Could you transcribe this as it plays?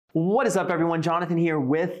What is up, everyone? Jonathan here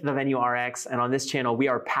with the Venue RX, and on this channel, we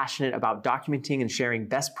are passionate about documenting and sharing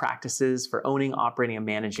best practices for owning, operating, and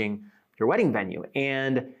managing your wedding venue.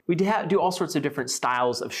 And we do all sorts of different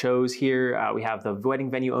styles of shows here. We have the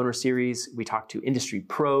Wedding Venue Owner Series. We talk to industry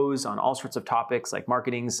pros on all sorts of topics like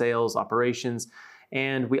marketing, sales, operations,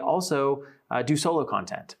 and we also do solo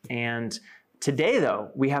content. And today,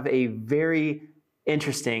 though, we have a very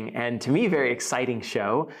interesting and to me very exciting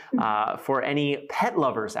show for any pet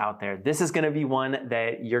lovers out there. This is going to be one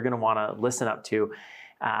that you're going to want to listen up to.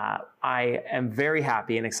 I am very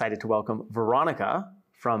happy and excited to welcome Veronica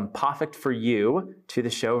from Perfect for You to the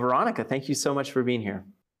show. Veronica, thank you so much for being here.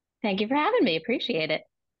 Thank you for having me. Appreciate it.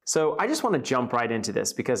 So I just want to jump right into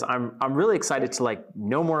this because I'm really excited to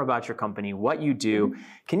know more about your company, what you do.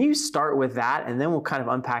 Can you start with that, and then we'll kind of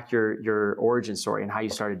unpack your origin story and how you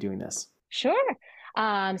started doing this? Sure.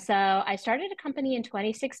 So I started a company in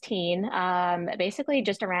 2016, basically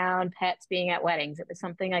just around pets being at weddings. It was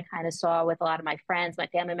something I kind of saw with a lot of my friends, my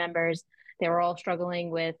family members. They were all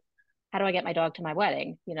struggling with, how do I get my dog to my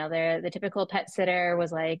wedding? You know, the typical pet sitter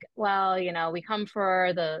was like, well, you know, we come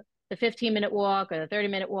for the 15-minute walk or the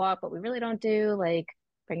 30-minute walk, but we really don't do like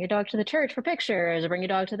bring your dog to the church for pictures or bring your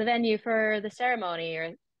dog to the venue for the ceremony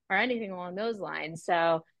or anything along those lines.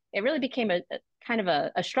 So it really became a kind of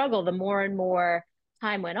a struggle the more and more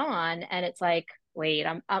time went on. And it's like, wait,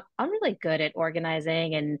 I'm really good at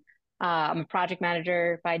organizing, and I'm a project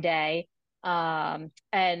manager by day.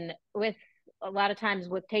 And with a lot of times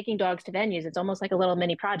with taking dogs to venues, it's almost like a little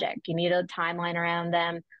mini project. You need a timeline around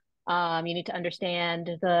them. You need to understand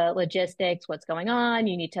the logistics, what's going on.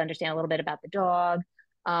 You need to understand a little bit about the dog.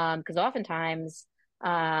 Because oftentimes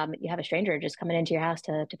you have a stranger just coming into your house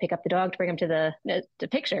to pick up the dog to bring him to the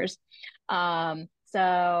pictures. So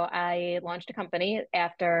I launched a company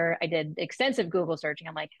after I did extensive Google searching.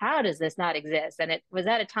 I'm like, how does this not exist? And it was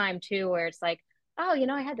at a time too where it's like, oh, you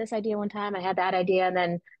know, I had this idea one time, I had that idea, and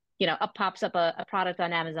then up pops up a product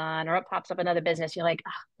on Amazon, or up pops up another business. You're like,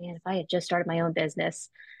 oh man, if I had just started my own business.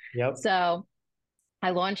 Yep. So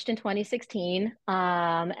I launched in 2016,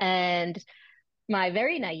 and my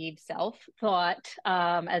very naive self thought,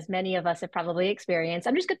 as many of us have probably experienced,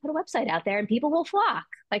 I'm just going to put a website out there and people will flock.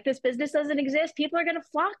 Like, this business doesn't exist. People are going to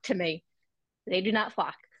flock to me. They do not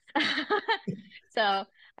flock. So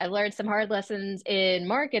I learned some hard lessons in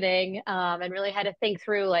marketing, and really had to think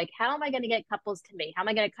through, like, how am I going to get couples to me? How am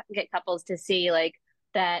I going to get couples to see like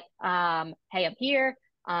that, hey, I'm here.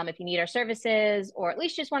 If you need our services, or at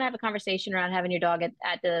least just want to have a conversation around having your dog at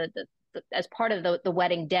the as part of the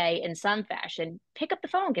wedding day in some fashion, pick up the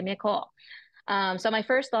phone, give me a call. So my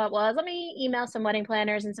first thought was, let me email some wedding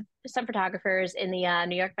planners and some photographers in the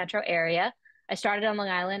New York metro area. I started on Long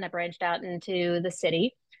Island. I branched out into the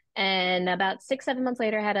city. And about 6, 7 months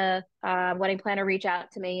later, I had a wedding planner reach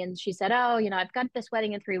out to me, and she said, oh, I've got this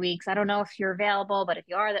wedding in 3 weeks. I don't know if you're available, but if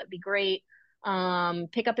you are, that would be great.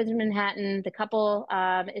 Pick up in Manhattan. The couple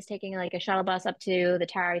is taking like a shuttle bus up to the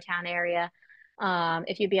Tarrytown area.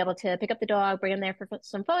 If you'd be able to pick up the dog, bring him there for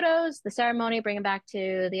some photos, the ceremony, bring him back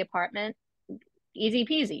to the apartment, easy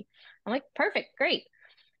peasy. I'm like, perfect, great.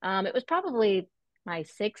 It was probably my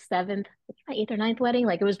sixth, seventh, my eighth or ninth wedding.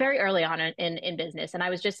 Like, it was very early on in business, and I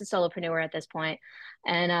was just a solopreneur at this point.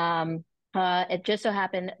 And it just so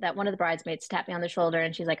happened that one of the bridesmaids tapped me on the shoulder,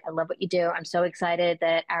 and she's like, I love what you do. I'm so excited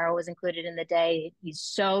that Arrow was included in the day. He's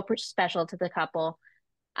so special to the couple.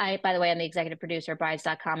 By the way, I'm the executive producer of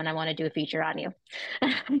brides.com, and I want to do a feature on you.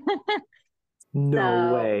 No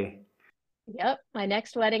So, way. yep, my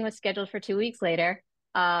next wedding was scheduled for 2 weeks later.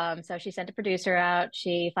 So she sent a producer out.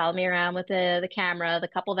 She followed me around with the camera. The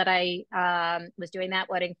couple that I was doing that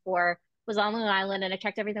wedding for was on Long Island, and I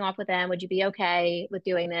checked everything off with them. Would you be okay with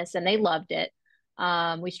doing this? And they loved it.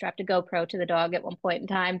 We strapped a GoPro to the dog at one point in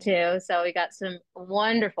time too, so we got some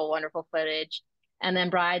wonderful, wonderful footage. And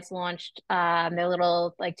then Brides launched their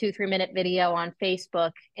little like 2, 3 minute video on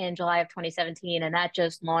Facebook in July of 2017. And that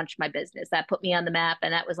just launched my business. That put me on the map.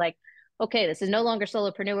 And that was like, okay, this is no longer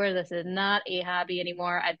solopreneur. This is not a hobby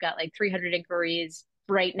anymore. I've got like 300 inquiries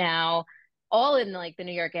right now, all in like the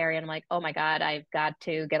New York area. And I'm like, oh my God, I've got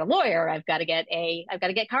to get a lawyer. I've got to get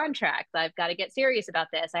contracts. I've got to get serious about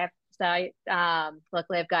this.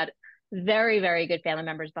 Luckily I've got very, very good family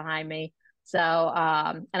members behind me. So,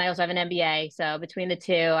 and I also have an MBA. So between the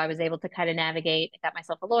two, I was able to kind of navigate. I got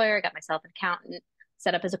myself a lawyer, got myself an accountant,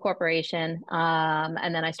 set up as a corporation.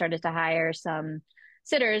 And then I started to hire some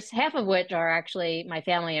sitters, half of which are actually my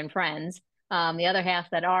family and friends. The other half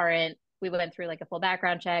that aren't, we went through like a full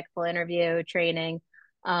background check, full interview, training.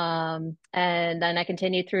 And then I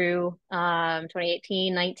continued through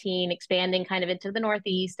 2018, 19, expanding kind of into the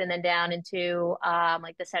Northeast and then down into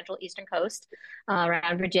like the Central Eastern Coast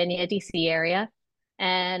around Virginia, DC area.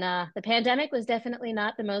 And the pandemic was definitely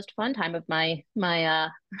not the most fun time of my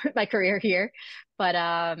my career here, but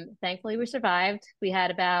thankfully we survived.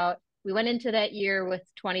 We went into that year with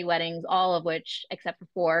 20 weddings, all of which, except for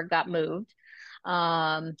four, got moved.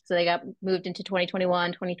 So they got moved into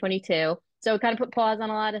 2021, 2022. So it kind of put pause on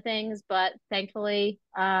a lot of things, but thankfully,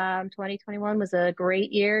 2021 was a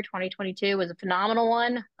great year. 2022 was a phenomenal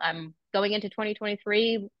one. I'm going into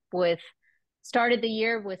 2023 started the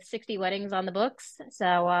year with 60 weddings on the books.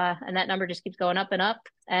 So, and that number just keeps going up and up.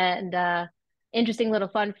 And interesting little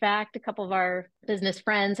fun fact, a couple of our business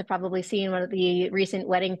friends have probably seen one of the recent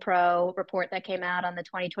Wedding Pro report that came out on the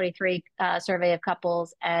 2023 survey of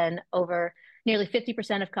couples, and over nearly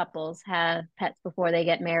 50% of couples have pets before they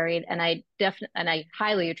get married. And I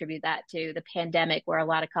highly attribute that to the pandemic, where a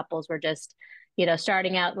lot of couples were just,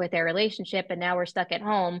 starting out with their relationship, and now we're stuck at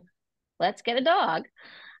home. Let's get a dog.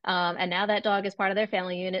 And now that dog is part of their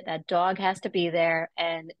family unit. That dog has to be there.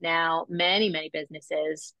 And now many, many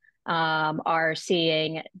businesses are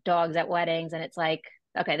seeing dogs at weddings. And it's like,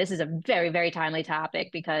 okay, this is a very, very timely topic,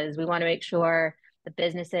 because we want to make sure the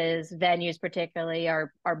businesses, venues particularly,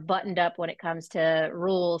 are buttoned up when it comes to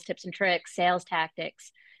rules, tips and tricks, sales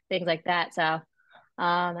tactics, things like that. So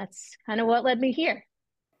that's kind of what led me here.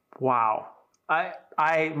 Wow.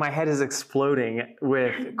 My head is exploding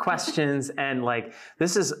with questions, and like,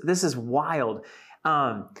 this is wild.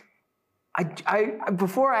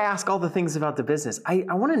 Before I ask all the things about the business, I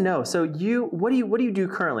want to know, so what do you do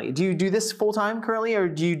currently? Do you do this full time currently, or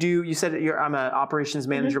you said I'm an operations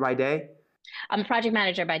manager by day? I'm a project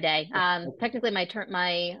manager by day. Technically,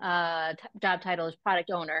 my job title is product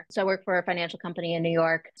owner. So I work for a financial company in New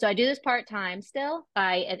York. So I do this part time still.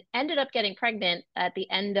 I ended up getting pregnant at the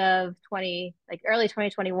end of early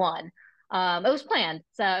 2021. It was planned.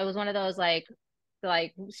 So it was one of those like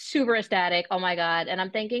super ecstatic. Oh my God. And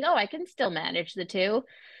I'm thinking, oh, I can still manage the two.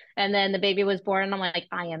 And then the baby was born, and I'm like,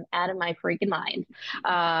 I am out of my freaking mind.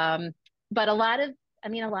 But a lot of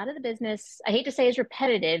the business, I hate to say, is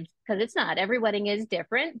repetitive, because it's not. Every wedding is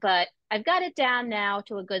different, but I've got it down now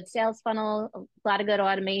to a good sales funnel, a lot of good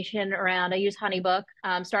automation around. I use HoneyBook.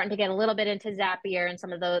 I'm starting to get a little bit into Zapier and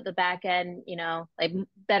some of the back end, like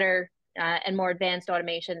better and more advanced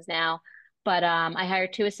automations now. But I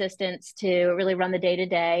hired two assistants to really run the day to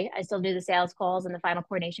day. I still do the sales calls and the final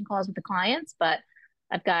coordination calls with the clients, but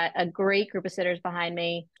I've got a great group of sitters behind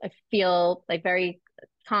me. I feel like very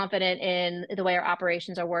confident in the way our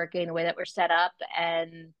operations are working, the way that we're set up.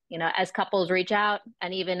 And, as couples reach out,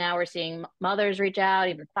 and even now we're seeing mothers reach out,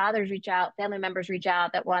 even fathers reach out, family members reach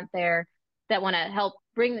out that want to help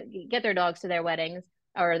get their dogs to their weddings,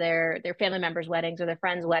 or their family members' weddings, or their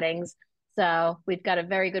friends' weddings. So we've got a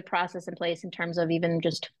very good process in place in terms of even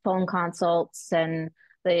just phone consults and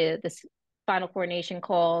this final coordination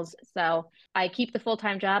calls. So I keep the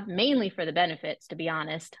full-time job mainly for the benefits, to be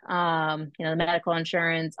honest. The medical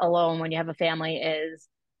insurance alone, when you have a family, is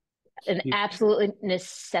an absolute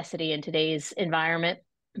necessity in today's environment.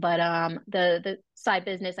 But the side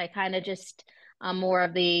business, I kind of just more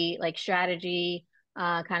of the strategy,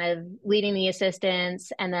 kind of leading the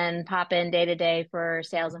assistants, and then pop in day to day for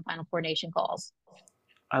sales and final coordination calls.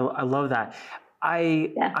 I love that.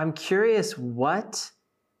 I'm curious what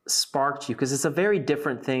sparked you, because it's a very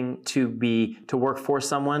different thing to work for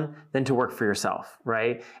someone than to work for yourself,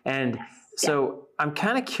 right? And so I'm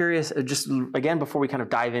kind of curious, just again, before we kind of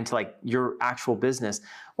dive into like your actual business,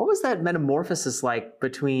 what was that metamorphosis like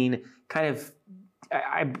between kind of,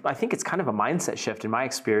 I think it's kind of a mindset shift in my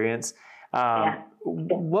experience.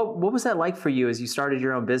 What was that like for you as you started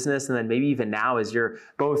your own business, and then maybe even now as you're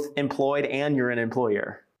both employed and you're an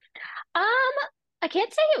employer? I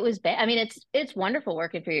can't say it was bad. I mean, it's wonderful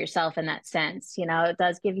working for yourself in that sense. It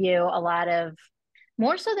does give you a lot of,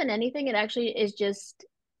 more so than anything, it actually is just,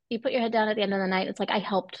 you put your head down at the end of the night. It's like, I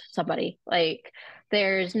helped somebody. Like,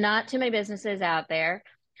 there's not too many businesses out there.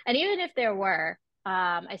 And even if there were,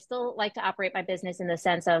 I still like to operate my business in the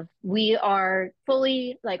sense of, we are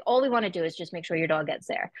fully, like, all we want to do is just make sure your dog gets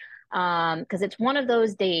there. Because it's one of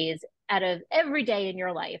those days out of every day in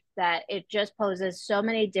your life that it just poses so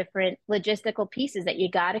many different logistical pieces that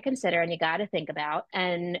you got to consider and you got to think about.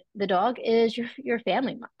 And the dog is your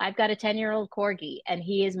family. I've got a 10-year-old corgi, and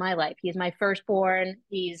he is my life. He's my firstborn.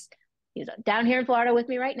 He's down here in Florida with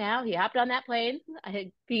me right now. He hopped on that plane.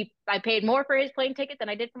 I paid more for his plane ticket than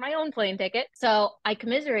I did for my own plane ticket. So I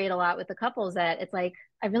commiserate a lot with the couples that it's like,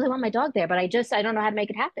 I really want my dog there, but I don't know how to make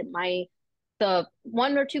it happen. My the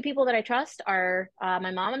one or two people that I trust are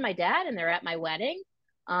my mom and my dad, and they're at my wedding,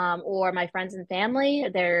 or my friends and family.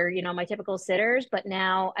 They're, my typical sitters, but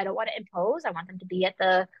now I don't want to impose. I want them to be at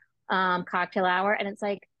the cocktail hour. And it's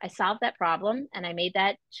like, I solved that problem and I made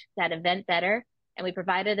that event better. And we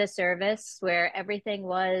provided a service where everything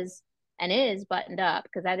was and is buttoned up,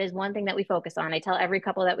 because that is one thing that we focus on. I tell every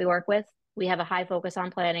couple that we work with, we have a high focus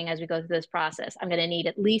on planning as we go through this process. I'm going to need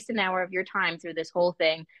at least an hour of your time through this whole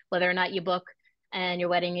thing, whether or not you book and your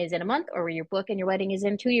wedding is in a month, or you book and your wedding is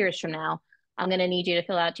in 2 years from now. I'm going to need you to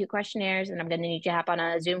fill out 2 questionnaires, and I'm going to need you to hop on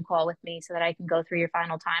a Zoom call with me so that I can go through your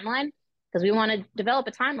final timeline, because we want to develop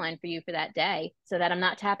a timeline for you for that day, so that I'm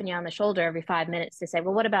not tapping you on the shoulder every 5 minutes to say,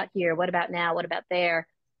 well, what about here? What about now? What about there?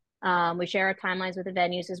 We share our timelines with the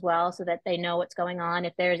venues as well, so that they know what's going on.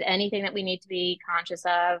 If there's anything that we need to be conscious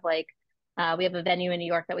of, like we have a venue in New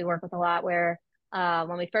York that we work with a lot, where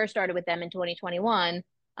when we first started with them in 2021,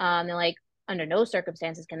 they're like, under no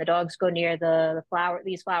circumstances can the dogs go near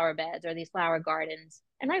these flower beds or these flower gardens,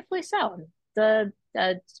 and rightfully so. The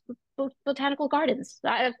botanical gardens,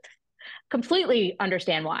 I completely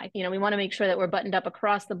understand why. We want to make sure that we're buttoned up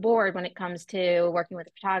across the board when it comes to working with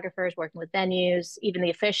the photographers, working with venues, even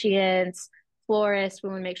the officiants, florists. We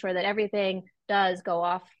want to make sure that everything does go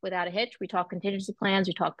off without a hitch. We talk contingency plans,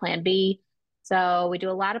 we talk plan B. So we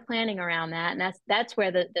do a lot of planning around that. And that's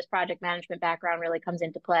where this project management background really comes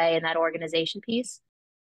into play, and that organization piece.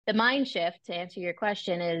 The mind shift, to answer your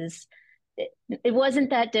question, is it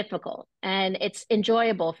wasn't that difficult, and it's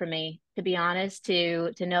enjoyable for me, to be honest,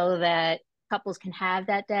 to know that couples can have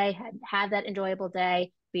that day, have that enjoyable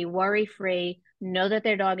day, be worry free, know that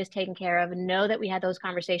their dog is taken care of, know that we had those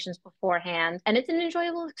conversations beforehand, and it's an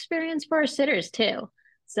enjoyable experience for our sitters too.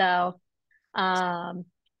 So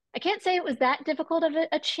I can't say it was that difficult of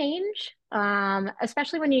a change,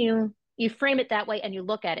 especially when you frame it that way and you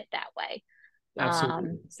look at it that way.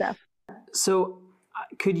 Absolutely. So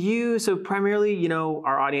So primarily,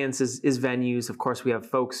 our audience is venues. Of course, we have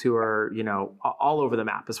folks who are, all over the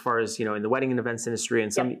map as far as, in the wedding and events industry,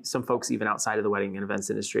 and some folks even outside of the wedding and events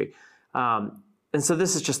industry. And so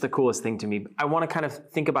this is just the coolest thing to me. I want to kind of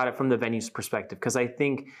think about it from the venue's perspective, because I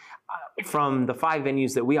think from the 5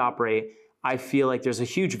 venues that we operate, I feel like there's a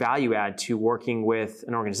huge value add to working with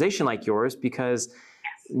an organization like yours, because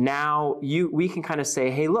now we can kind of say,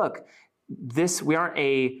 hey, look, we aren't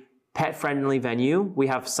a pet-friendly venue. We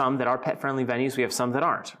have some that are pet-friendly venues. We have some that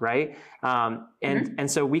aren't, right? And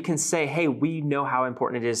so we can say, hey, we know how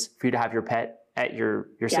important it is for you to have your pet at your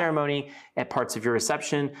ceremony, at parts of your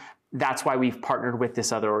reception. That's why we've partnered with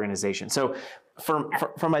this other organization. So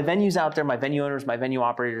for my venues out there, my venue owners, my venue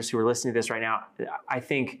operators who are listening to this right now, I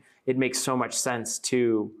think it makes so much sense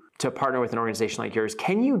to partner with an organization like yours.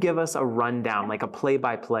 Can you give us a rundown, like a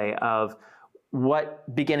play-by-play of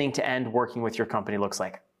what beginning to end working with your company looks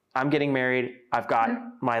like? I'm getting married. I've got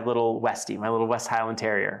my little Westie, my little West Highland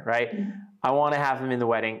Terrier, right? I want to have him in the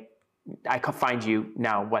wedding. I find you.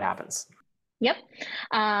 Now what happens? Yep.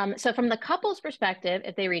 So from the couple's perspective,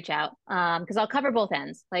 if they reach out, because I'll cover both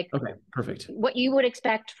ends, like okay, perfect. What you would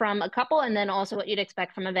expect from a couple, and then also what you'd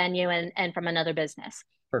expect from a venue and from another business.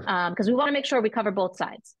 Because we want to make sure we cover both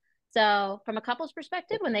sides. So from a couple's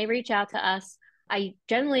perspective, when they reach out to us, I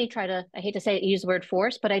generally try to, I hate to say it, use the word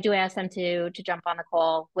force, but I do ask them to jump on the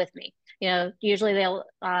call with me. Usually they'll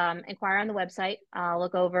inquire on the website,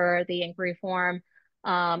 look over the inquiry form,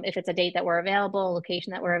 if it's a date that we're available,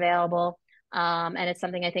 location that we're available, and it's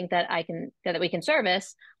something I think that we can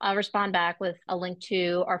service. I'll respond back with a link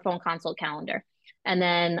to our phone consult calendar. And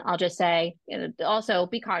then I'll just say, also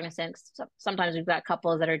be cognizant. Sometimes we've got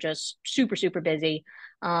couples that are just super, super busy.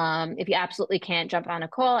 If you absolutely can't jump on a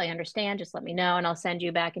call, I understand. Just let me know, and I'll send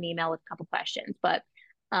you back an email with a couple questions. But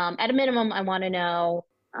at a minimum, I want to know.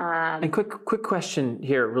 And quick question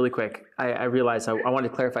here, really quick. I realize I wanted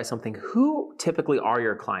to clarify something. Who typically are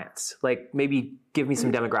your clients? Like, maybe give me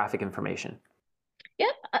some demographic information.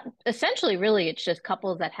 Yep. Essentially, really, it's just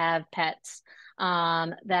couples that have pets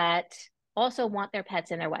that also want their pets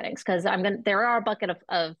in their weddings, because there are a bucket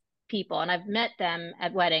of people, and I've met them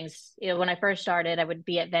at weddings. When I first started, I would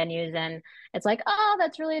be at venues and it's like, oh,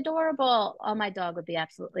 that's really adorable. Oh, my dog would be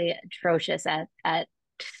absolutely atrocious at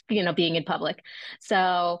being in public.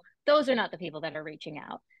 So those are not the people that are reaching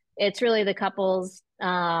out. It's really the couples,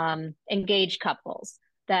 engaged couples,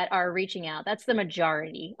 that are reaching out. That's the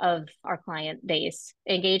majority of our client base.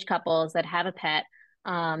 Engaged couples that have a pet,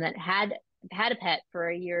 that had a pet for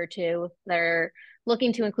a year or two. They're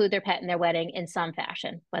looking to include their pet in their wedding in some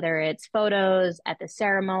fashion, whether it's photos at the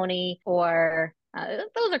ceremony or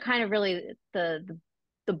those are kind of really the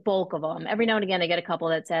the bulk of them. Every now and again, I get a couple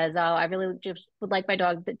that says, "Oh, I really just would like my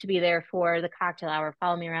dog to be there for the cocktail hour,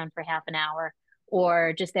 follow me around for half an hour,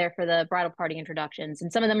 or just there for the bridal party introductions."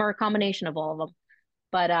 And some of them are a combination of all of them,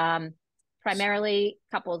 but primarily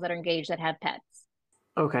couples that are engaged that have pets.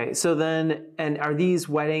 Okay, so then, and are these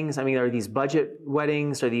weddings, I mean, are these budget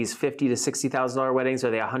weddings? Are these $50,000 to $60,000 weddings?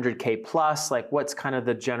 Are they 100K plus? Like, what's kind of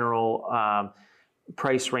the general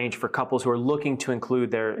price range for couples who are looking to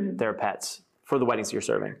include their pets for the weddings you're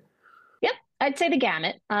serving? Yep, I'd say the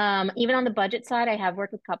gamut. Even on the budget side, I have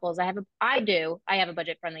worked with couples. I have a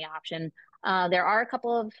budget friendly option. There are a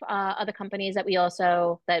couple of other companies that we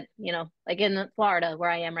also like in Florida where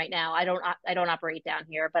I am right now. I don't operate down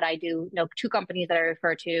here, but I do know two companies that I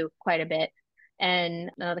refer to quite a bit, and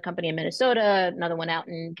another company in Minnesota, another one out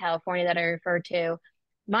in California that I refer to.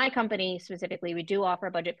 My company specifically, we do offer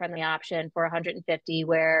a budget friendly option for 150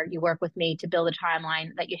 where you work with me to build a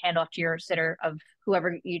timeline that you hand off to your sitter of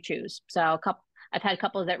whoever you choose. So I've had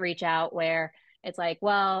couples that reach out where it's like,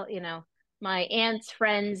 well, my aunt's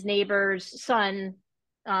friend's neighbor's son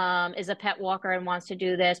is a pet walker and wants to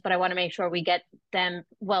do this, but I want to make sure we get them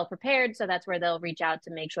well prepared. So that's where they'll reach out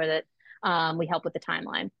to make sure that we help with the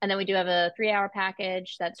timeline. And then we do have a 3-hour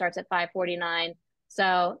package that starts at $549.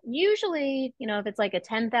 So usually, if it's like a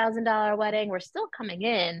 $10,000 wedding, we're still coming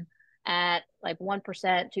in at like 1%,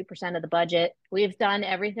 2% of the budget. We've done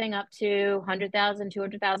everything up to $100,000,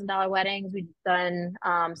 $200,000 weddings. We've done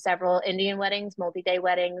several Indian weddings, multi-day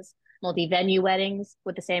weddings, multi-venue weddings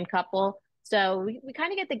with the same couple. So we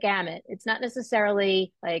kind of get the gamut. It's not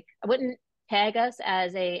necessarily like, I wouldn't tag us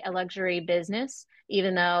as a luxury business,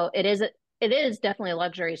 even though it is definitely a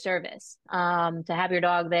luxury service. To have your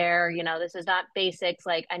dog there, this is not basics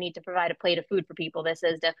like I need to provide a plate of food for people. This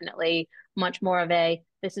is definitely much more of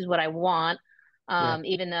this is what I want.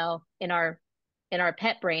 Even though in our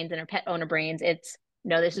pet brains and our pet owner brains, it's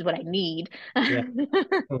no, this is what I need. Yeah,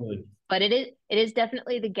 totally. But it is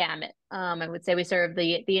definitely the gamut. I would say we serve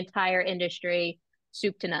the entire industry,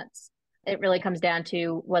 soup to nuts. It really comes down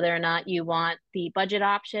to whether or not you want the budget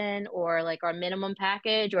option or like our minimum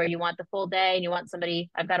package, or you want the full day and you want somebody.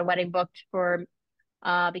 I've got a wedding booked for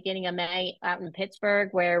beginning of May out in Pittsburgh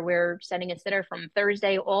where we're sending a sitter from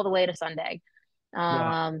Thursday all the way to Sunday.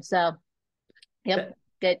 Wow. So, yep,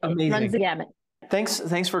 it runs the gamut.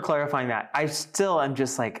 Thanks for clarifying that. I still am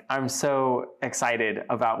just like, I'm so excited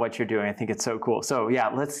about what you're doing. I think it's so cool. So yeah,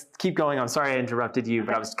 let's keep going. I'm sorry I interrupted you,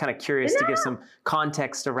 but I was kind of curious to give some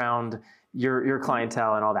context around your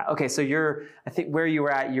clientele and all that. Okay, so I think where you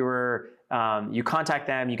were at, you contact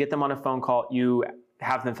them, you get them on a phone call, you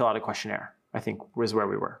have them fill out a questionnaire, I think was where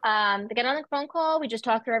we were. They get on the phone call, we just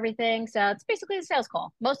talk through everything. So it's basically a sales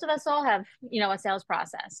call. Most of us all have, a sales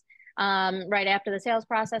process. Right after the sales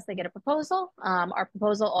process, they get a proposal. Our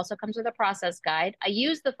proposal also comes with a process guide. I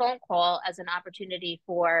use the phone call as an opportunity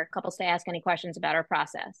for couples to ask any questions about our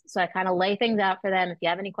process. So I kind of lay things out for them. If you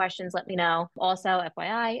have any questions, let me know. Also,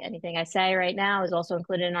 FYI, anything I say right now is also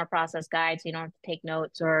included in our process guide. So you don't have to take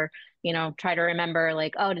notes or, try to remember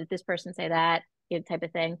like, oh, did this person say that? Type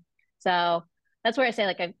of thing. So that's where I say,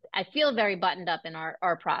 like, I feel very buttoned up in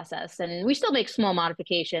our process, and we still make small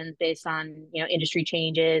modifications based on, industry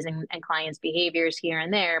changes and clients' behaviors here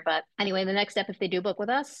and there. But anyway, the next step, if they do book with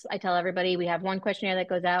us, I tell everybody we have one questionnaire that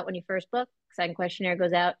goes out when you first book. Second questionnaire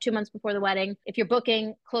goes out 2 months before the wedding. If you're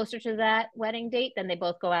booking closer to that wedding date, then they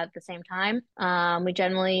both go out at the same time. We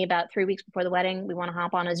generally, about 3 weeks before the wedding, we want to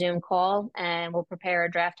hop on a Zoom call and we'll prepare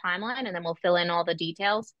a draft timeline, and then we'll fill in all the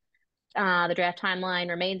details. The draft timeline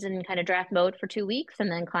remains in kind of draft mode for 2 weeks,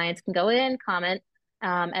 and then clients can go in, comment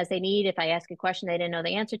as they need. If I ask a question they didn't know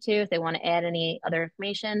the answer to, if they want to add any other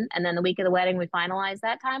information. And then the week of the wedding, we finalize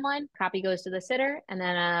that timeline. Copy goes to the sitter, and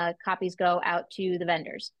then copies go out to the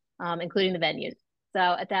vendors, including the venues. So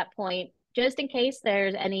at that point, just in case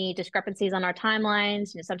there's any discrepancies on our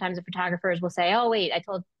timelines, sometimes the photographers will say, oh, wait, I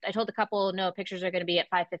told the couple, no, pictures are going to be at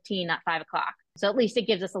 5:15, not 5 o'clock. So at least it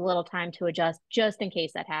gives us a little time to adjust just in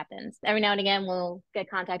case that happens. Every now and again, we'll get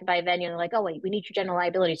contacted by a venue and they're like, oh, wait, we need your general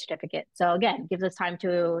liability certificate. So again, gives us time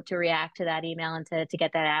to react to that email and to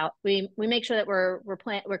get that out. We make sure that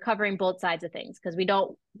we're covering both sides of things, because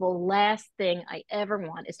the last thing I ever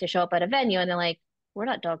want is to show up at a venue and they're like, we're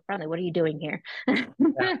not dog friendly. What are you doing here?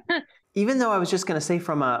 Yeah. Even though I was just going to say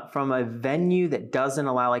from a venue that doesn't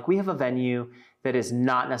allow, like we have a venue that is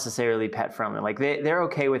not necessarily pet friendly. Like they're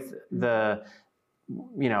okay with the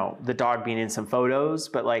dog being in some photos,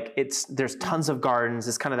 but like there's tons of gardens.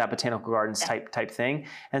 It's kind of that botanical gardens type thing.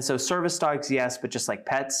 And so service dogs, yes, but just like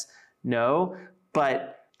pets, no.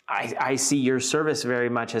 But I see your service very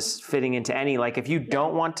much as fitting into any, like if you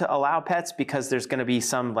don't want to allow pets because there's going to be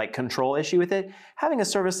some like control issue with it, having a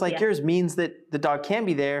service like yours means that the dog can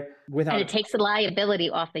be there without. And it takes the liability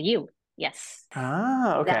off of you. Yes.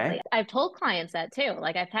 Ah, okay. Exactly. I've told clients that too.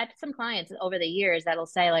 Like I've had some clients over the years that'll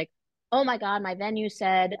say like, oh my God, my venue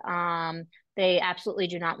said they absolutely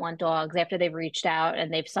do not want dogs after they've reached out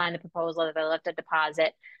and they've signed the proposal that they left a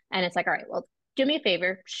deposit. And it's like, all right, well, do me a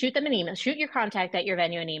favor, shoot them an email, shoot your contact at your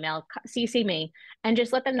venue an email, CC me, and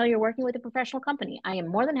just let them know you're working with a professional company. I am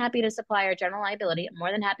more than happy to supply our general liability. I'm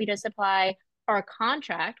more than happy to supply our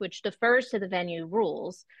contract, which defers to the venue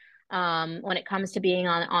rules when it comes to being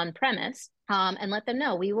on premise, and let them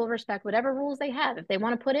know we will respect whatever rules they have. If they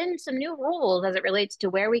want to put in some new rules as it relates to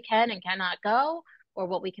where we can and cannot go, or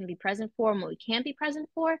what we can be present for and what we can't be present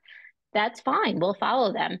for, that's fine. We'll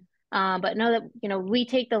follow them. But know that, we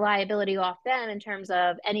take the liability off them in terms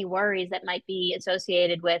of any worries that might be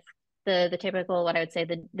associated with the typical, what I would say,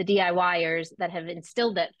 the DIYers that have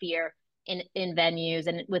instilled that fear in venues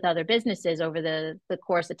and with other businesses over the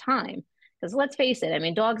course of time. Because let's face it, I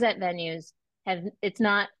mean, dogs at venues it's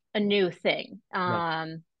not a new thing.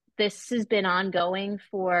 Right. This has been ongoing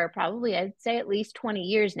for probably, I'd say, at least 20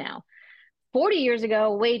 years now. 40 years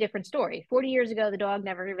ago, way different story. 40 years ago, the dog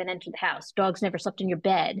never even entered the house. Dogs never slept in your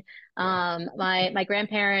bed. My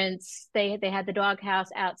grandparents, they had the dog house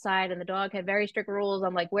outside, and the dog had very strict rules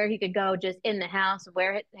on like where he could go just in the house,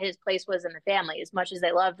 where his place was in the family, as much as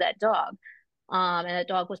they loved that dog. And that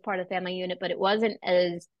dog was part of the family unit, but it wasn't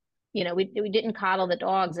as, we didn't coddle the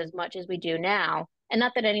dogs as much as we do now. And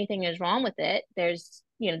not that anything is wrong with it. There's,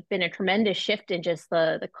 been a tremendous shift in just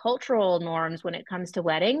the cultural norms when it comes to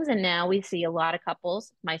weddings. And now we see a lot of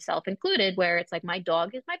couples, myself included, where it's like, my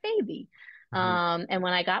dog is my baby. And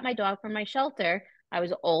when I got my dog from my shelter, I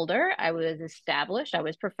was older, I was established, I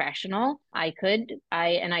was professional. I did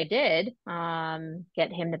get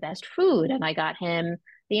him the best food, and I got him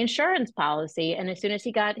the insurance policy. And as soon as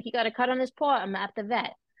he got a cut on his paw, I'm at the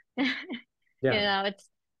vet. It's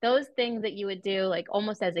those things that you would do like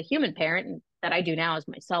almost as a human parent, and that I do now as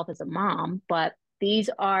myself as a mom. But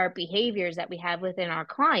these are behaviors that we have within our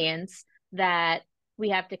clients that we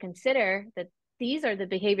have to consider, that these are the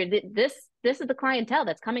behavior that this is the clientele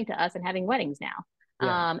that's coming to us and having weddings now.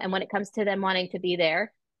 And when it comes to them wanting to be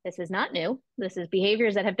there, this is not new. This is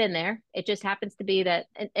behaviors that have been there. It just happens to be that,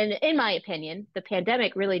 and in my opinion, the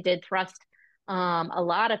pandemic really did thrust a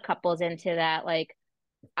lot of couples into that. Like,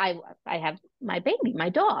 I have my baby, my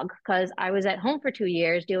dog, because I was at home for 2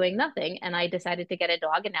 years doing nothing, and I decided to get a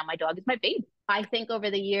dog, and now my dog is my baby. I think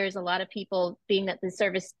over the years, a lot of people, being that the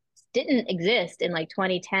service didn't exist in like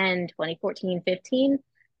 2010, 2014, 15,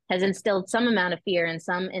 has instilled some amount of fear in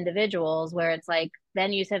some individuals, where it's like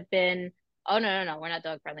venues have been, oh no, we're not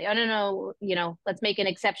dog friendly. Oh no, let's make an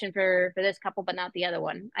exception for this couple, but not the other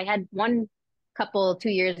one. I had one couple 2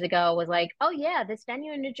 years ago was like, oh yeah, this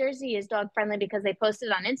venue in New Jersey is dog friendly because they posted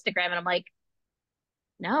on Instagram. And I'm like,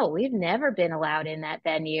 no, we've never been allowed in that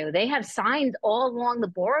venue. They have signs all along the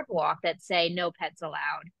boardwalk that say no pets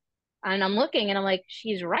allowed. And I'm looking and I'm like,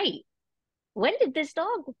 she's right. When did this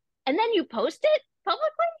dog? And then you post it publicly?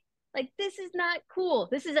 Like, this is not cool.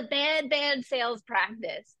 This is a bad sales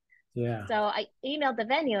practice. Yeah. So I emailed the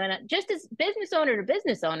venue, and just as business owner to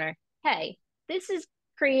business owner, hey, this is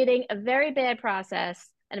creating a very bad process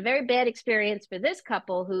and a very bad experience for this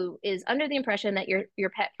couple who is under the impression that you're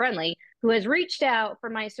pet friendly, who has reached out for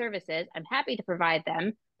my services. I'm happy to provide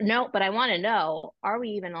them. No, but I want to know, are we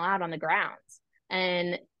even allowed on the grounds?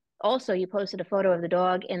 And also, you posted a photo of the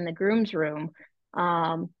dog in the groom's room.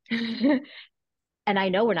 And I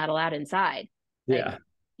know we're not allowed inside. Yeah.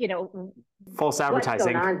 Like, false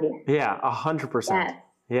advertising. What's going on here? Yeah, 100%. Yes.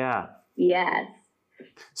 Yeah. Yes.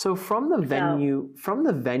 So from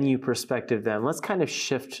the venue perspective, then let's kind of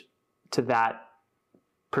shift to that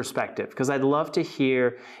perspective, because I'd love to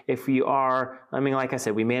hear if you are, I mean, like I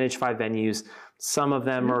said, we manage 5 venues. Some of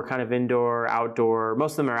them are kind of indoor, outdoor.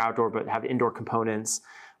 Most of them are outdoor, but have indoor components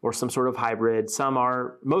or some sort of hybrid.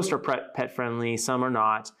 Most are pet friendly, some are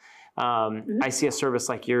not. I see a service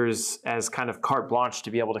like yours as kind of carte blanche to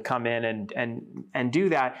be able to come in and do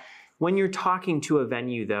that. When you're talking to a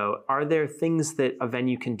venue, though, are there things that a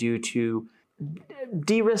venue can do to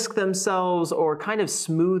de-risk themselves or kind of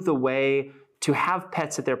smooth the way to have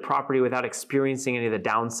pets at their property without experiencing any of the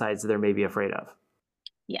downsides that they're maybe afraid of?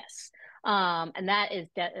 Yes. And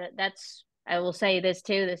that's, I will say this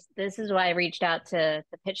too, this is why I reached out to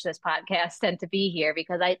pitch this podcast and to be here,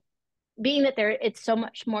 because being that it's so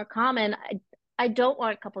much more common, I don't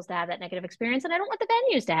want couples to have that negative experience, and I don't want the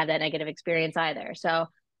venues to have that negative experience either. So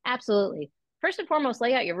absolutely. First and foremost,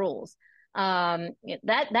 lay out your rules.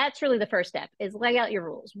 That's really the first step is lay out your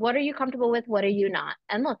rules. What are you comfortable with? What are you not?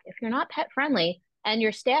 And look, if you're not pet friendly and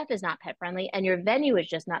your staff is not pet friendly and your venue is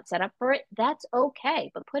just not set up for it, that's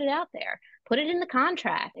okay. But put it out there, put it in the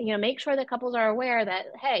contract, make sure that couples are aware that,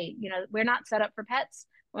 hey, we're not set up for pets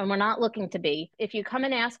when we're not looking to be. If you come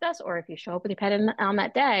and ask us, or if you show up with your pet on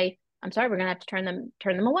that day, I'm sorry, we're gonna have to turn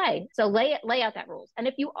them away. So lay out that rules. And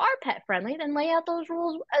if you are pet friendly, then lay out those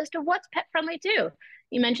rules as to what's pet friendly too.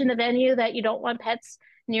 You mentioned the venue that you don't want pets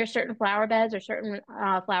near certain flower beds or certain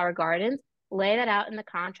flower gardens. Lay that out in the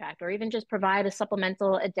contract, or even just provide a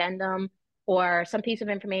supplemental addendum or some piece of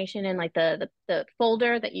information in like the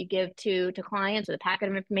folder that you give to clients, or the packet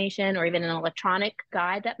of information, or even an electronic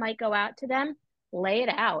guide that might go out to them. Lay it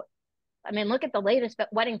out. I mean, look at the latest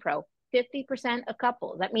Wedding Pro. 50% of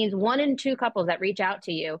couples, that means 1 in 2 couples that reach out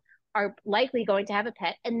to you are likely going to have a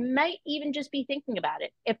pet and might even just be thinking about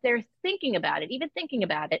it. If they're thinking about it, even thinking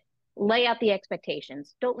about it, lay out the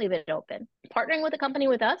expectations. Don't leave it open. Partnering with a company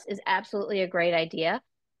with us is absolutely a great idea.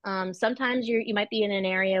 Sometimes you might be in an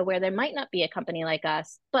area where there might not be a company like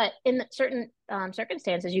us, but in certain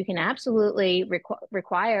circumstances, you can absolutely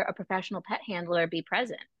require a professional pet handler be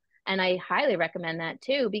present. And I highly recommend that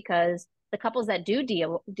too, because the couples that do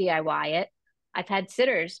DIY it, I've had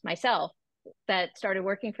sitters myself that started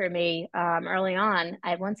working for me early on.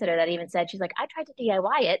 I had one sitter that even said, she's like, I tried to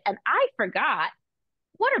DIY it and I forgot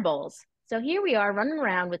water bowls. So here we are running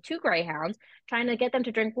around with 2 greyhounds trying to get them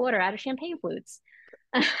to drink water out of champagne flutes.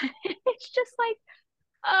 It's just like,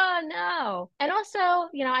 oh no. And also,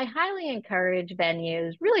 I highly encourage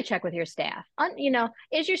venues, really check with your staff.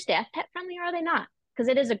 Is your staff pet friendly or are they not? Because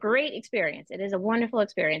it is a great experience. It is a wonderful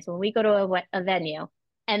experience when we go to a venue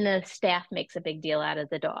and the staff makes a big deal out of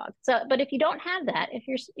the dog. So, but if you don't have that, if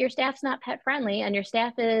your staff's not pet friendly and your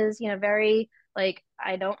staff is, very like,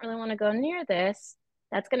 I don't really want to go near this,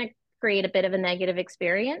 that's going to create a bit of a negative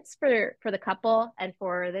experience for the couple and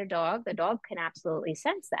for their dog. The dog can absolutely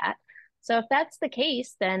sense that. So if that's the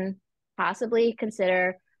case, then possibly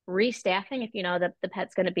consider restaffing if you know that the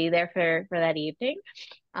pet's going to be there for that evening.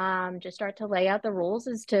 Just start to lay out the rules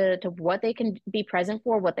as to what they can be present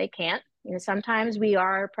for, what they can't. Sometimes we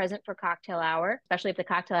are present for cocktail hour, especially if the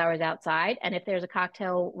cocktail hour is outside. And if there's a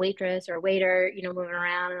cocktail waitress or waiter, moving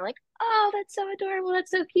around and they're like, oh, that's so adorable,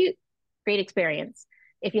 that's so cute. Great experience.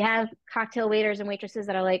 If you have cocktail waiters and waitresses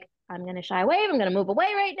that are like, I'm going to shy away, I'm going to move away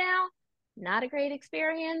right now, not a great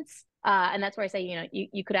experience. And that's where I say,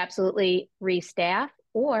 you could absolutely restaff,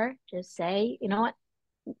 or just say, you know what,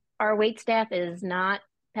 our wait staff is not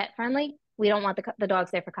pet friendly. We don't want the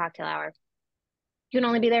dogs there for cocktail hour. You can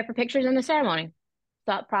only be there for pictures in the ceremony.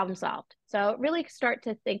 Problem solved. So really start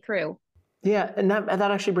to think through. Yeah, and that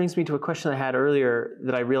actually brings me to a question I had earlier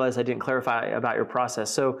that I realized I didn't clarify about your process.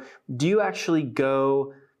 So do you actually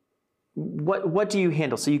go, what do you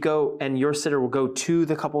handle? So you go and your sitter will go to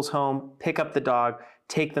the couple's home, pick up the dog,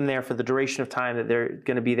 take them there for the duration of time that they're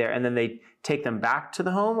going to be there, and then they take them back to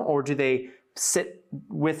the home? Or do they sit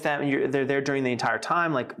with them and they're there during the entire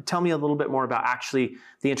time? Like, tell me a little bit more about actually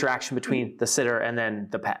the interaction between the sitter and then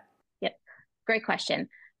the pet. Yep, great question.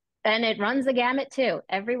 And it runs the gamut too.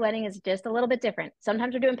 Every wedding is just a little bit different.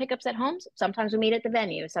 Sometimes we're doing pickups at homes. Sometimes we meet at the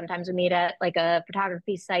venue. Sometimes we meet at like a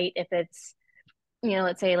photography site if it's,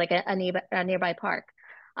 let's say like a nearby park.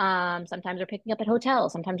 Sometimes we're picking up at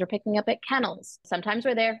hotels. Sometimes we're picking up at kennels. Sometimes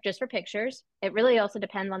we're there just for pictures. It really also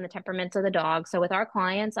depends on the temperament of the dog. So with our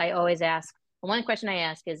clients, I always ask, one question I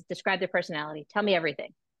ask is describe their personality. Tell me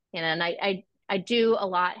everything. And I do a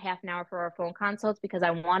lot, half an hour for our phone consults, because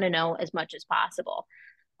I want to know as much as possible.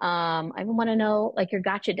 I even want to know like your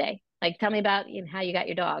gotcha day. Like, tell me about how you got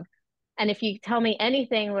your dog. And if you tell me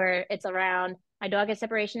anything where it's around my dog has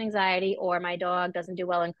separation anxiety or my dog doesn't do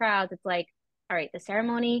well in crowds, it's like, all right, the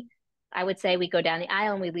ceremony, I would say we go down the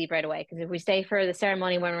aisle and we leave right away. Because if we stay for the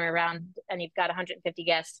ceremony when we're around and you've got 150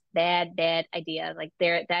 guests, bad idea. Like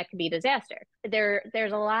that could be a disaster.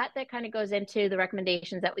 There's a lot that kind of goes into the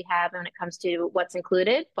recommendations that we have when it comes to what's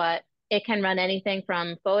included, but it can run anything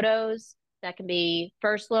from photos. That can be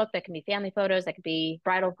first look, that can be family photos, that could be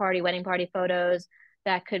bridal party, wedding party photos,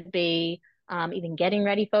 that could be even getting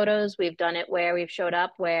ready photos. We've done it where we've showed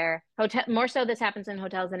up where more so this happens in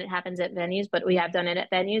hotels than it happens at venues, but we have done it at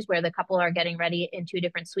venues where the couple are getting ready in 2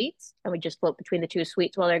 different suites and we just float between the 2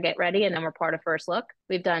 suites while they're getting ready, and then we're part of first look.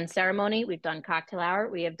 We've done ceremony, we've done cocktail hour,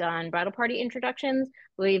 we have done bridal party introductions.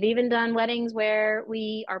 We've even done weddings where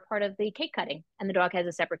we are part of the cake cutting and the dog has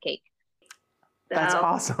a separate cake. That's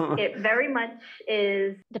awesome. It very much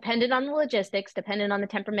is dependent on the logistics, dependent on the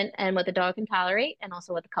temperament and what the dog can tolerate, and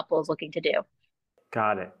also what the couple is looking to do.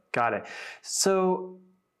 Got it. So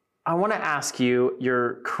I want to ask you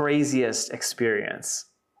your craziest experience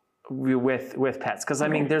with pets, because I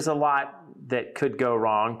mean, there's a lot that could go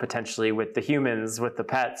wrong potentially with the humans, with the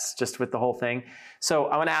pets, just with the whole thing. So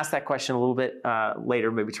I want to ask that question a little bit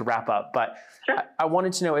later, maybe to wrap up. But Sure. I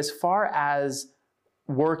wanted to know, as far as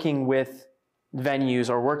working with venues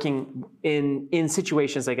or working in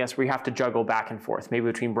situations, I guess, where you have to juggle back and forth, maybe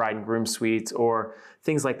between bride and groom suites or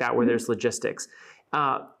things like that, where there's logistics.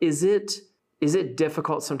 Is it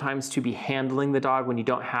difficult sometimes to be handling the dog when you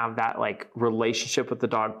don't have that like relationship with the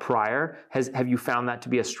dog prior? Have you found that to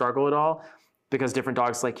be a struggle at all? Because different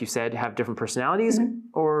dogs, like you said, have different personalities,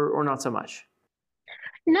 or not so much?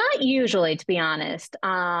 Not usually, to be honest.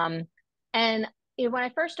 And when I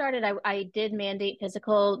first started, I did mandate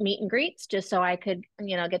physical meet and greets just so I could,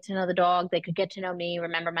 get to know the dog. They could get to know me,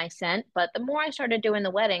 remember my scent. But the more I started doing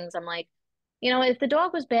the weddings, I'm like, if the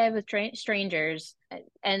dog was bad with strangers,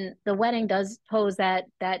 and the wedding does pose that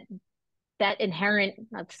inherent,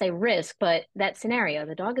 not to say risk, but that scenario,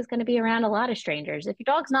 the dog is going to be around a lot of strangers. If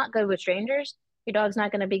your dog's not good with strangers, your dog's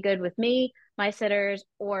not going to be good with me, my sitters,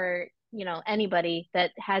 or, anybody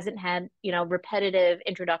that hasn't had, repetitive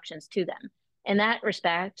introductions to them. In that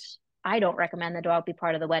respect, I don't recommend the dog be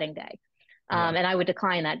part of the wedding day. Yeah. And I would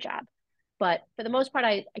decline that job. But for the most part,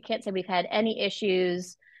 I can't say we've had any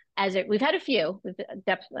issues we've had a few,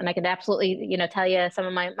 and I could absolutely, tell you some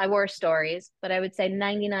of my worst stories, but I would say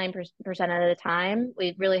 99% of the time,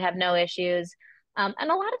 we really have no issues. And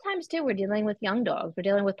a lot of times too, we're dealing with young dogs. We're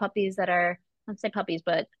dealing with puppies that are, let's say puppies,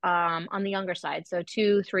 but on the younger side. So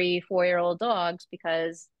 2, 3, 4-year-old dogs,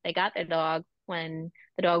 because they got their dog when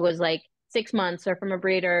the dog was like 6 months, or from a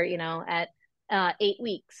breeder, at 8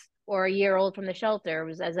 weeks, or a year old from the shelter,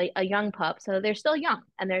 was as a young pup. So they're still young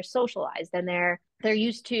and they're socialized and they're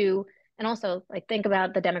used to, and also like think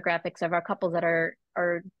about the demographics of our couples that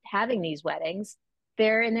are having these weddings.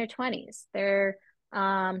 They're in their 20s. They're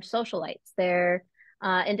socialites. They're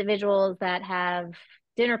individuals that have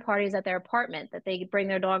dinner parties at their apartment, that they bring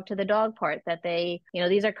their dog to the dog park, that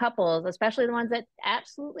these are couples, especially the ones that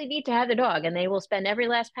absolutely need to have their dog and they will spend every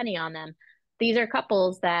last penny on them. These are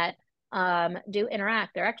couples that do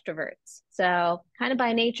interact. They're extroverts. So kind of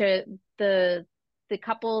by nature, the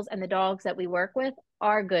couples and the dogs that we work with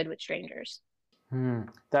are good with strangers.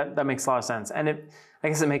 That makes a lot of sense. And I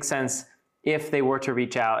guess it makes sense if they were to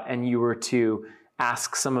reach out and you were to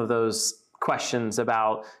ask some of those questions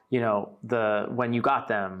about, when you got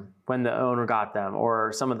them, when the owner got them,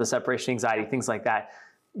 or some of the separation anxiety, things like that.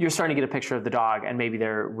 You're starting to get a picture of the dog, and maybe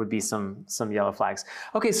there would be some yellow flags.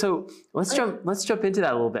 Okay, so let's jump into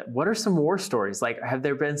that a little bit. What are some war stories? Like, have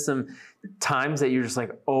there been some times that you're just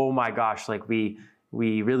like, oh my gosh, like we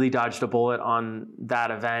really dodged a bullet on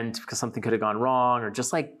that event because something could have gone wrong, or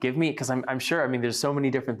just like give me, because I'm sure, I mean, there's so many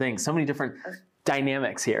different things, so many different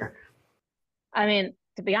dynamics here. I mean,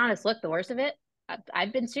 to be honest, look, the worst of it,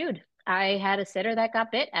 I've been sued. I had a sitter that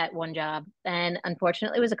got bit at one job, and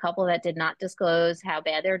unfortunately, it was a couple that did not disclose how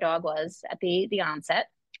bad their dog was at the onset.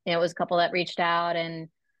 It was a couple that reached out and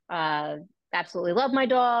absolutely loved my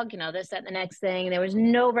dog, this, that, and the next thing. There was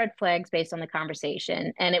no red flags based on the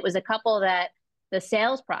conversation, and it was a couple that the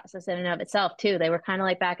sales process in and of itself too, they were kind of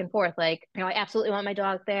like back and forth, like, I absolutely want my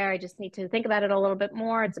dog there. I just need to think about it a little bit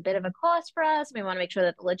more. It's a bit of a cost for us. We want to make sure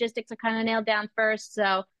that the logistics are kind of nailed down first.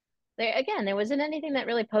 So there wasn't anything that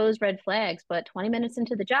really posed red flags, but 20 minutes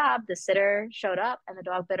into the job, the sitter showed up and the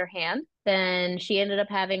dog bit her hand. Then she ended up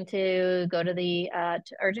having to go to the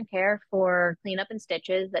to urgent care for cleanup and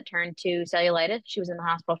stitches that turned to cellulitis. She was in the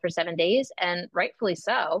hospital for 7 days, and rightfully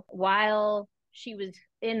so. While she was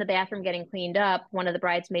in the bathroom getting cleaned up, one of the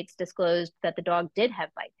bridesmaids disclosed that the dog did have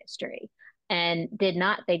bite history, and they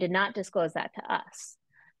did not disclose that to us.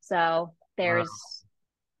 So Wow.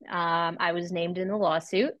 I was named in the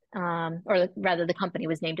lawsuit, or rather the company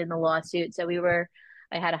was named in the lawsuit. So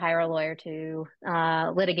I had to hire a lawyer to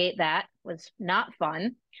litigate that. It was not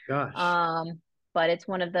fun. Gosh. But it's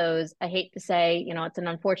one of those, I hate to say, it's an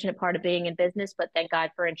unfortunate part of being in business, but thank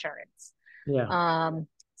God for insurance. Yeah.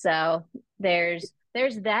 So there's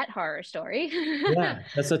that horror story. Yeah,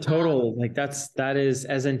 that's a total, like that is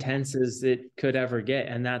as intense as it could ever get.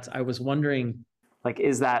 And I was wondering, like,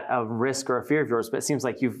 is that a risk or a fear of yours? But it seems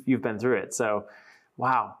like you've been through it. So,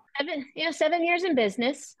 wow. I've been, 7 years in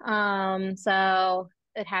business. So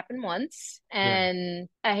it happened once, Yeah. and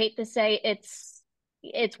I hate to say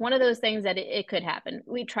it's one of those things that it could happen.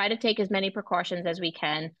 We try to take as many precautions as we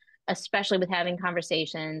can, especially with having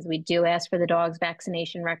conversations. We do ask for the dog's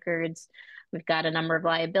vaccination records. We've got a number of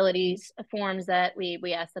liabilities forms that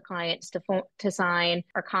we ask the clients to sign.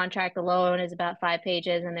 Our contract alone is about 5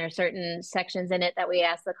 pages, and there are certain sections in it that we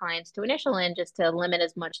ask the clients to initial in just to limit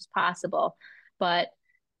as much as possible. But,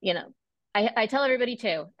 you know, I tell everybody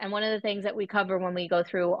too, and one of the things that we cover when we go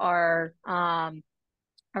through our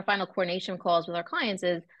final coordination calls with our clients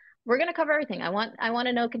is we're going to cover everything. I want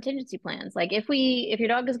to know contingency plans. Like if your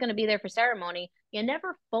dog is going to be there for ceremony, you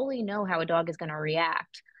never fully know how a dog is going to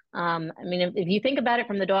react. I mean, if you think about it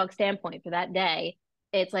from the dog standpoint for that day,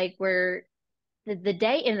 it's like the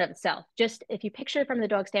day in and of itself, just if you picture it from the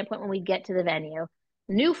dog standpoint, when we get to the venue,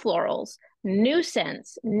 new florals, new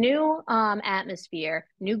scents, new atmosphere,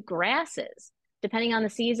 new grasses. Depending on the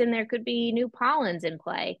season, there could be new pollens in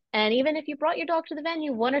play. And even if you brought your dog to the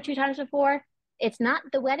venue 1 or 2 times before, it's not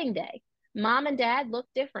the wedding day. Mom and dad look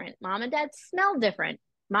different. Mom and dad smell different.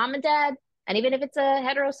 Mom and dad, and even if it's a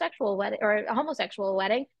heterosexual wedding or a homosexual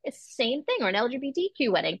wedding, it's the same thing, or an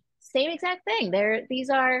LGBTQ wedding, same exact thing. These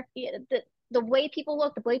are the way people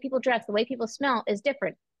look, the way people dress, the way people smell is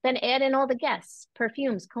different. Then add in all the guests,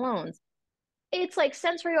 perfumes, colognes. It's like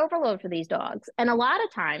sensory overload for these dogs. And a lot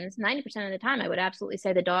of times, 90% of the time, I would absolutely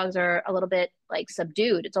say the dogs are a little bit like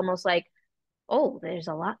subdued. It's almost like, oh, there's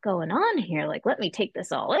a lot going on here. Like, let me take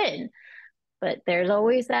this all in. But there's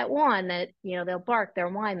always that one that, they'll bark, they'll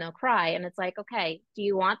whine, they'll cry. And it's like, okay, do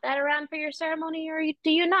you want that around for your ceremony or do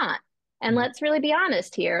you not? And let's really be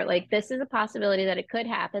honest here. Like, this is a possibility that it could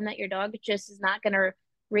happen, that your dog just is not going to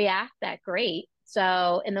react that great.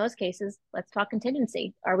 So in those cases, let's talk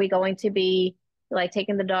contingency. Are we going to be like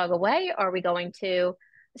taking the dog away? Are we going to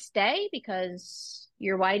stay because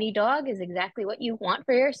your whiny dog is exactly what you want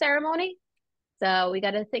for your ceremony? So we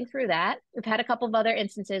got to think through that. We've had a couple of other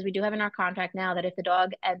instances. We do have in our contract now that if the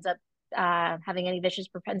dog ends up having any vicious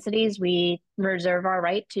propensities, we reserve our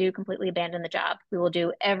right to completely abandon the job. We will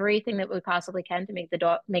do everything that we possibly can to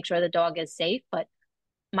make sure the dog is safe. But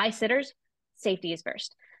my sitters, safety is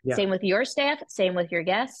first. Yeah. Same with your staff, same with your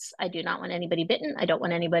guests. I do not want anybody bitten. I don't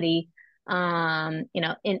want anybody,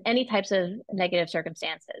 in any types of negative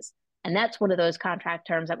circumstances. And that's one of those contract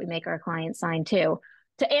terms that we make our clients sign too.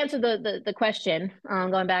 To answer the question,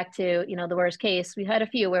 going back to, the worst case, we had a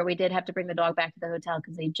few where we did have to bring the dog back to the hotel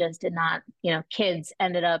because they just did not, kids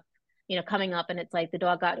ended up, coming up, and it's like the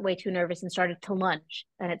dog got way too nervous and started to lunge.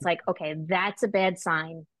 And it's like, okay, that's a bad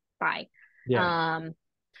sign. Bye. Yeah.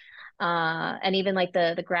 And even like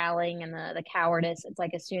the growling and the cowardice, it's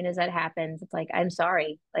like, as soon as that happens, it's like, I'm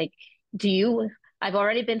sorry. Like, I've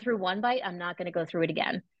already been through one bite. I'm not going to go through it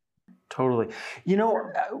again. Totally.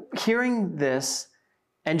 Hearing this,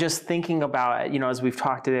 and just thinking about, as we've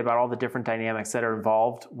talked today about all the different dynamics that are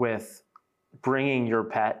involved with bringing your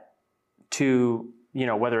pet to,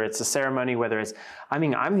 whether it's a ceremony,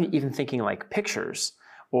 I'm even thinking like pictures,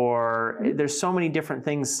 or there's so many different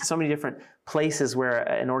things, so many different places where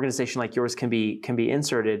an organization like yours can be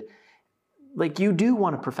inserted. Like, you do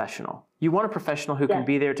want a professional. You want a professional who can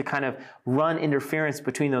be there to kind of run interference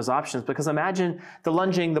between those options, because imagine the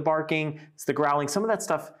lunging, the barking, the growling, some of that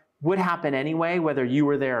stuff would happen anyway, whether you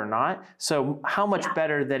were there or not. So how much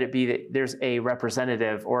better that it be that there's a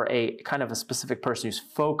representative or a kind of a specific person who's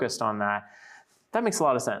focused on that. That makes a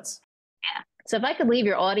lot of sense. Yeah. So if I could leave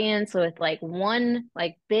your audience with like one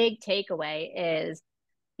like big takeaway is,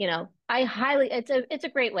 it's a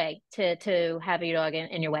great way to have your dog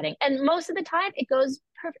in your wedding. And most of the time it goes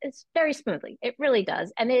it's very smoothly. It really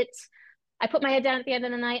does. And I put my head down at the end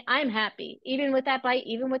of the night. I'm happy. Even with that bite,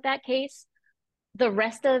 even with that case, the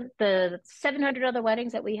rest of the 700 other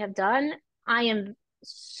weddings that we have done, I am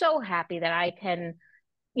so happy that I can,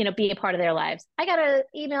 be a part of their lives. I got an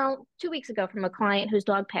email 2 weeks ago from a client whose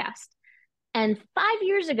dog passed. And 5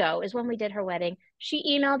 years ago is when we did her wedding.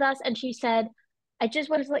 She emailed us and she said, I just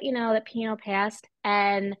wanted to let you know that Pino passed.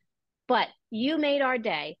 But you made our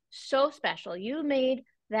day so special. You made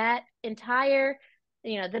that entire,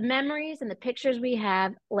 the memories and the pictures we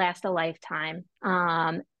have last a lifetime.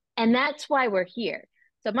 And that's why we're here.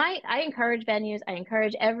 So I encourage venues, I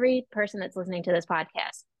encourage every person that's listening to this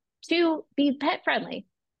podcast to be pet friendly,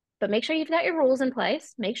 but make sure you've got your rules in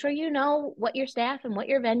place. Make sure you know what your staff and what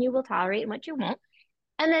your venue will tolerate and what you won't.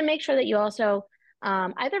 And then make sure that you also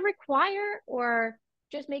either require or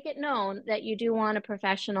just make it known that you do want a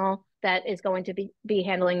professional that is going to be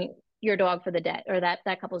handling your dog for the day, or that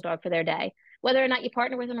couple's dog for their day. Whether or not you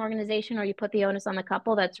partner with an organization or you put the onus on the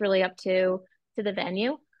couple, that's really up to the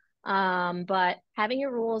venue. But having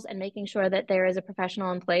your rules and making sure that there is a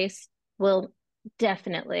professional in place will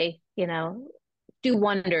definitely, do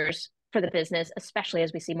wonders for the business, especially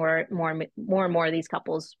as we see more and more of these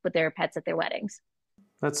couples with their pets at their weddings.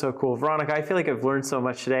 That's so cool. Veronica, I feel like I've learned so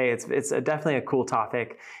much today. It's definitely a cool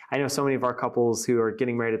topic. I know so many of our couples who are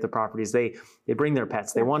getting married at the properties, they bring their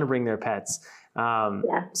pets. They want to bring their pets.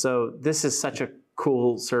 So this is such a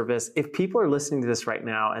cool service. If people are listening to this right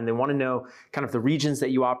now and they want to know kind of the regions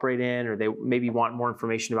that you operate in, or they maybe want more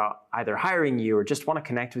information about either hiring you or just want to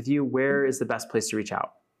connect with you, where is the best place to reach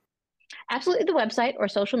out? Absolutely, the website or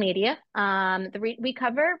social media. We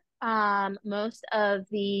cover most of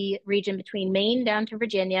the region between Maine down to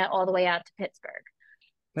Virginia, all the way out to Pittsburgh.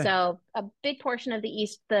 Okay. So a big portion of the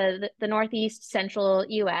east, the northeast central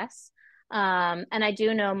U.S. And I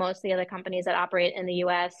do know most of the other companies that operate in the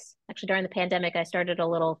U.S. Actually, during the pandemic, I started a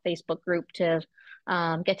little Facebook group to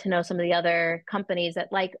get to know some of the other companies that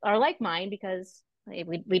are like mine, because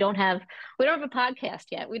we don't have a podcast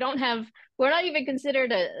yet. We're not even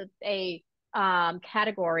considered a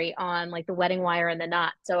category on like the Wedding Wire and the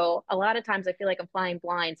Knot. So a lot of times I feel like I'm flying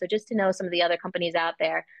blind. So just to know some of the other companies out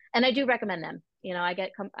there, and I do recommend them. You know, I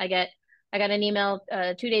got an email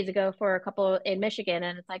 2 days ago for a couple in Michigan,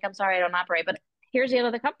 and it's like, I'm sorry, I don't operate, but here's the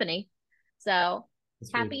other company. So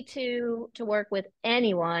happy to work with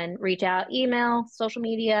anyone. Reach out, email, social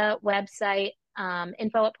media, website,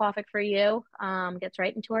 info at Perfect for You gets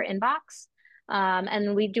right into our inbox.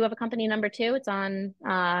 And we do have a company number too. It's on,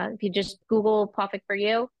 if you just Google Perfect for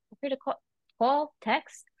You, feel free to call,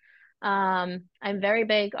 text. I'm very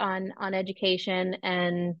big on education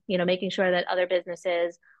and, you know, making sure that other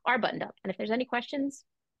businesses are buttoned up. And if there's any questions,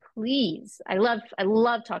 please, I love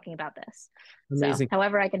talking about this. Amazing. So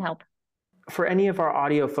however I can help. For any of our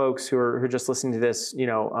audio folks who are just listening to this, you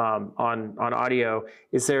know, on audio,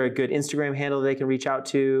 is there a good Instagram handle they can reach out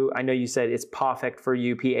to? I know you said it's Perfect for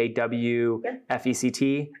You,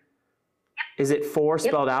 PAWFECT. Is it 4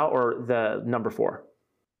 spelled out or the number 4?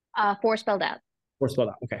 4 spelled out. 4 spelled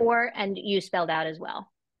out. Okay. 4 and you spelled out as well.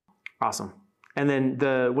 Awesome. And then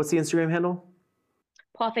what's the Instagram handle?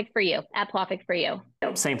 Perfect for You, at Perfect for You.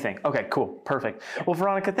 Yep, same thing. Okay, cool. Perfect. Well,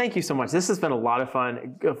 Veronica, thank you so much. This has been a lot of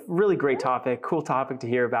fun. A really great topic, cool topic to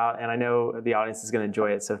hear about, and I know the audience is going to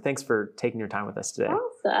enjoy it. So thanks for taking your time with us today.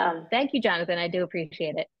 Awesome. Thank you, Jonathan. I do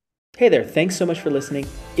appreciate it. Hey there, thanks so much for listening.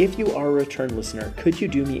 If you are a return listener, could you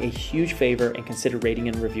do me a huge favor and consider rating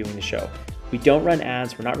and reviewing the show? We don't run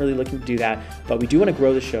ads, we're not really looking to do that, but we do want to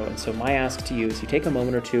grow the show. And so my ask to you is you take a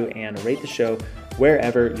moment or two and rate the show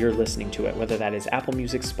wherever you're listening to it, whether that is Apple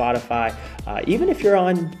Music, Spotify, even if you're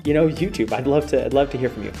on, YouTube. I'd love to hear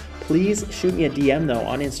from you. Please shoot me a DM though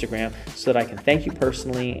on Instagram so that I can thank you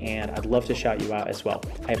personally, and I'd love to shout you out as well.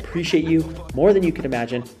 I appreciate you more than you can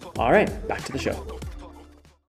imagine. All right, back to the show.